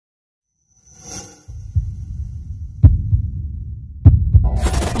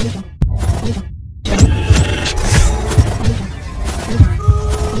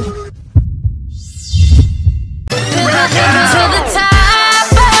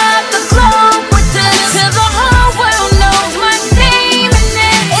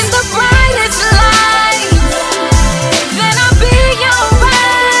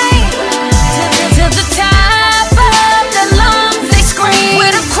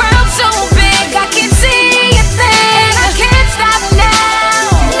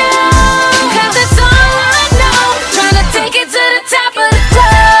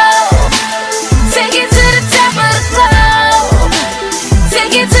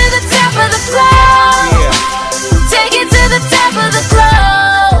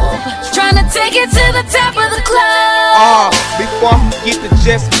to the top of the club. Before I forget to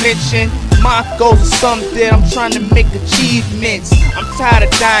just mention, my goals are something that I'm trying to make achievements. I'm tired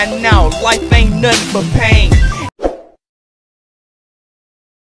of dying out, life ain't nothing but pain.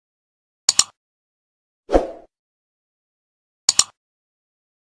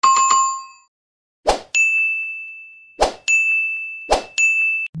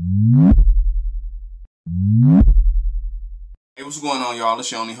 Hey, what's going on, y'all?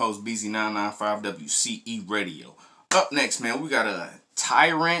 It's your only host, BZ995 WCE Radio. Up next, man, we got a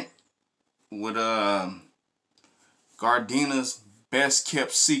Tyrant with Gardena's Best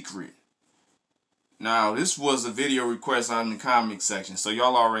Kept Secret. Now, this was a video request out in the comment section, so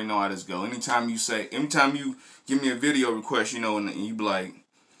y'all already know how this go. Anytime you give me a video request, you know, and you be like,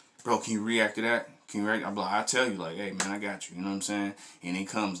 bro, can you react to that? Can you react? I'm like, I tell you, like, hey, man, I got you. You know what I'm saying? And it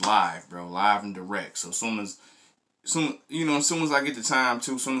comes live, bro, live and direct. So as soon as I get the time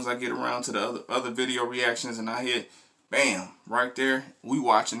to, as soon as I get around to the other video reactions and I hit, bam, right there, we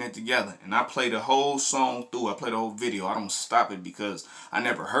watching it together. And I play the whole song through. I play the whole video. I don't stop it because I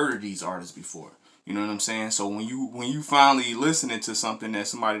never heard of these artists before. You know what I'm saying? So when you finally listening to something that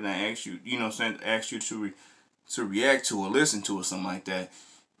somebody that asked you, you know what I'm saying, asked you to react to or listen to or something like that,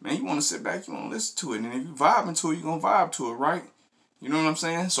 man, you want to sit back, you want to listen to it. And if you vibing to it, you're going to vibe to it, right? You know what I'm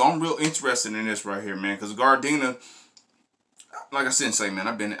saying? So I'm real interested in this right here, man. Because Gardena, like I said, man,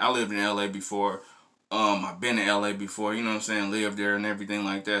 I lived in LA before. I've been to LA before, you know what I'm saying? Lived there and everything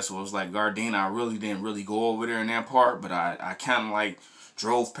like that. So it was like Gardena, I really didn't go over there in that part. But I kind of like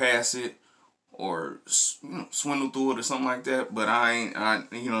drove past it or swindled through it or something like that. But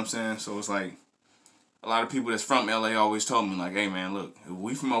you know what I'm saying? So it's like a lot of people that's from LA always told me like, hey, man, look, if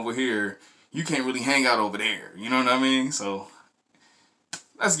we from over here, you can't really hang out over there. You know what I mean? So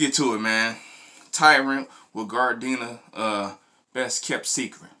let's get to it, man. Tyrant with Gardena, Best Kept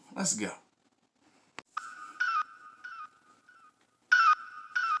Secret. Let's go.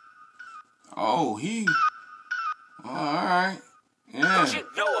 Oh, alright. Yeah.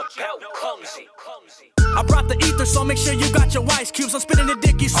 I brought the ether, so make sure you got your ice cubes. I'm spitting the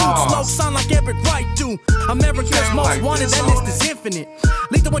dicky suit, smoke sound like Eric Wright do. America's most like wanted, that list is infinite.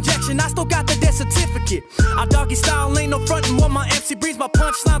 Lethal injection, I still got the death certificate. I doggy style, ain't no frontin' when my MC breathes. My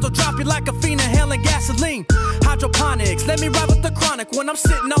punchlines will drop you like a fiend inhaling gasoline. Hydroponics, let me ride with the chronic. When I'm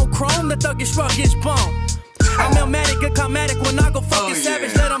sitting on chrome, the thuggish ruggish bone. I'm Illmatic, a comatic when I go fucking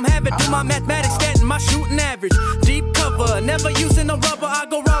savage. Let them have it, do my mathematics, getting my shooting average. Deep cover, never using no rubber. I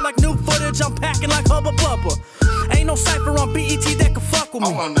go raw like new footage, I'm packing like Hubba Bubba. Ain't no cipher on BET that can fuck with me.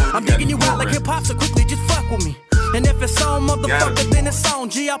 I'm digging you out like hip-hop, so quickly just fuck with me. And if it's on, motherfucker, then it's on.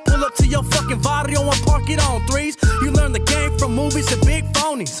 G, I pull up to your fucking barrio and park it on threes. You learn the game from movies and big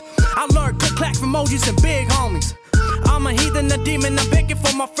phonies. I learned click clack from emojis and big homies. I'm a heathen, a demon, I'm begging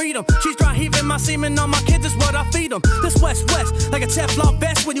for my freedom. She's dry heaving my semen on my kids is what I feed them. This West, like a Teflon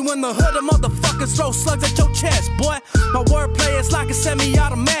vest. When you in the hood, the motherfuckers throw slugs at your chest, boy. My wordplay is like a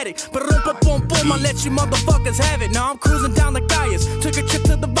semi-automatic. But boom, boom, I let you motherfuckers have it. Now I'm cruising down the Gaius. Took a trip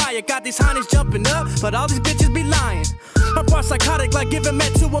to the buyer, got these honeys jumping up, but all these bitches be lying. I'm part psychotic like giving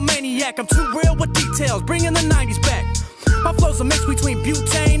med to a maniac. I'm too real with details, bringing the 90s back. My flow's a mix between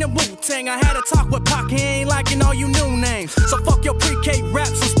butane and Wu-Tang. I had a talk with Pac, he ain't liking all you new names. So fuck your pre-K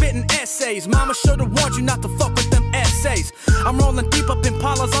raps, I'm spitting essays. Mama should've warned you not to fuck with them essays. I'm rolling deep up in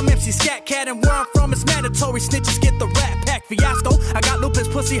Palos, I'm MC Scat Cat. And where I'm from is mandatory, snitches get the rat pack fiasco. I got lupus,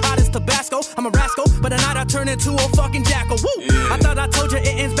 pussy hot as Tabasco. I'm a rascal, but at night I turn into a fucking jackal. Woo! Yeah. I thought I told you it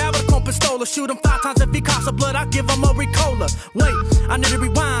ends bad with a con pistola. Shoot him 5 times if he costs a blood, I give him a Ricola. Wait, I need to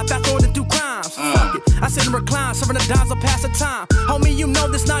rewind, fast forwarding through crimes. Fuck it, I sit and recline, serving the dimes, I'll pass the time. Homie, you know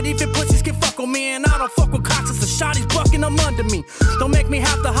this, not even pussies can fuck with me. And I don't fuck with cocks, it's the shotties bucking them under me. Don't make me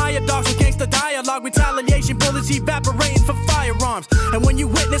have to hire dogs with gangsta dialogue. Retaliation, bullets evaporating for firearms. And when you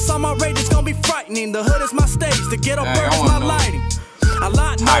witness all my rage, it's gonna be frightening. The hood is my stage, the ghetto bird is my lighting. A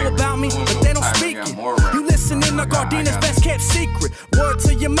lot know about me, but they don't speak it. You listening to Gardena's Best Kept Secret. Word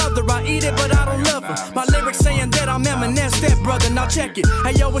to your mother, I eat it, but I don't love her. My lyrics saying that I'm Eminem's step brother. Now check it.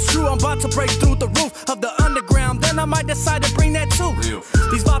 Hey yo, it's true, I'm about to break through the roof of the underground. Then I might decide to bring that too.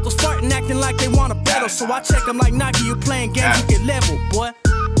 These bottles farting, acting like they wanna battle. So I check them like Nike, you playing games, you get level, boy.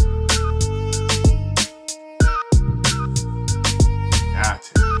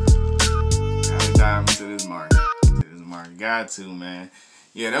 Gotta dive into this market. Got to, man.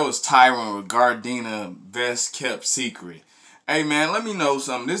 Yeah, that was Tyrant with Gardena, Best Kept Secret. Hey, man, let me know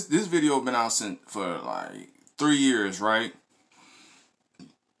something. This video been out since for like 3 years, right?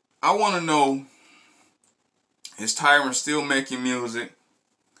 I want to know, is Tyrant still making music?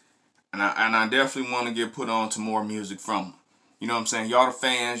 And I definitely want to get put on to more music from him. You know what I'm saying? Y'all the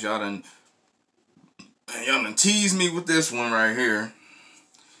fans, y'all done y'all done teased me with this one right here,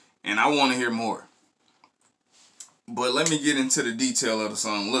 and I want to hear more. But let me get into the detail of the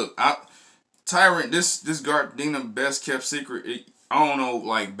song. Look, Tyrant, this Gardena Best Kept Secret, I don't know,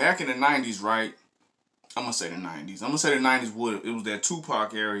 like back in the 90s, right? I'm going to say the 90s. I'm going to say the 90s, it was that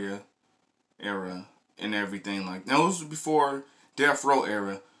Tupac era and everything like that. Now, this was before Death Row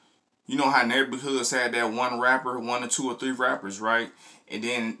era. You know how neighborhoods had that one rapper, 1 or 2 or 3 rappers, right? And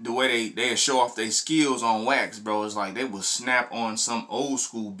then the way they show off their skills on wax, bro, is like they would snap on some old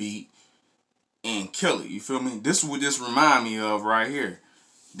school beat and kill it. You feel me? This is what this remind me of right here.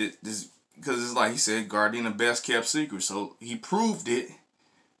 This because it's like he said, Gardena Best Kept Secret. So he proved it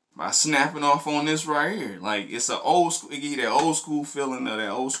by snapping off on this right here. Like it's an old school, it give you that old school feeling of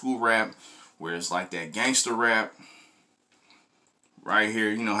that old school rap, where it's like that gangster rap right here.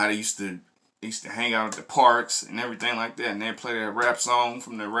 You know how they used to hang out at the parks and everything like that, and they play that rap song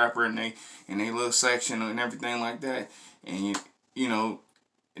from the rapper in they little section and everything like that. And you know,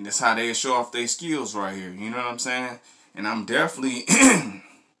 and that's how they show off their skills right here. You know what I'm saying? And I'm definitely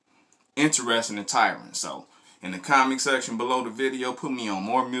interested in Tyrant. So in the comment section below the video, put me on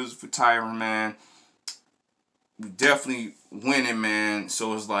more music for Tyrant, man. We definitely winning, man.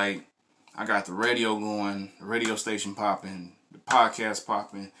 So it's like I got the radio going, the radio station popping, the podcast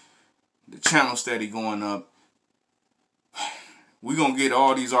popping, the channel steady going up. We gonna get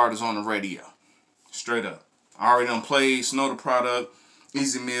all these artists on the radio. Straight up. I already done played Snow the Product,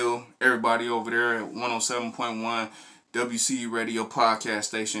 Easy Meal, everybody over there at 107.1 WC Radio Podcast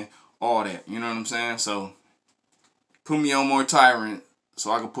Station, all that. You know what I'm saying? So put me on more Tyrant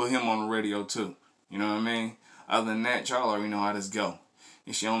so I can put him on the radio too. You know what I mean? Other than that, y'all already know how this go.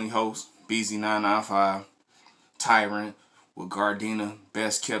 It's your only host, BZ995, Tyrant with Gardena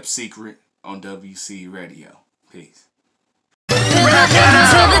Best Kept Secret on WC Radio. Peace.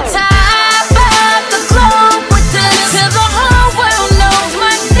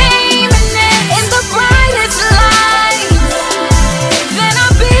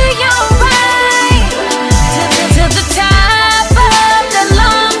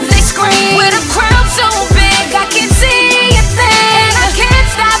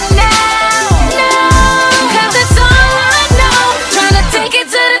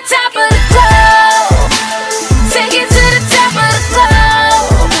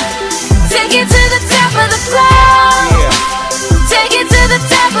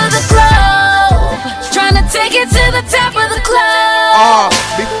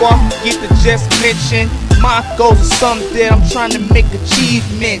 Before I forget to just mention, my goals are something that I'm trying to make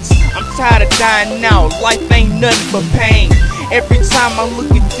achievements. I'm tired of dying out, life ain't nothing but pain. Every time I look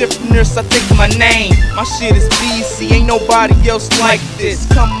at differentness, I think of my name. My shit is BC, ain't nobody else like this.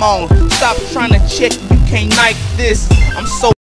 Come on, stop trying to check, you can't like this. I'm so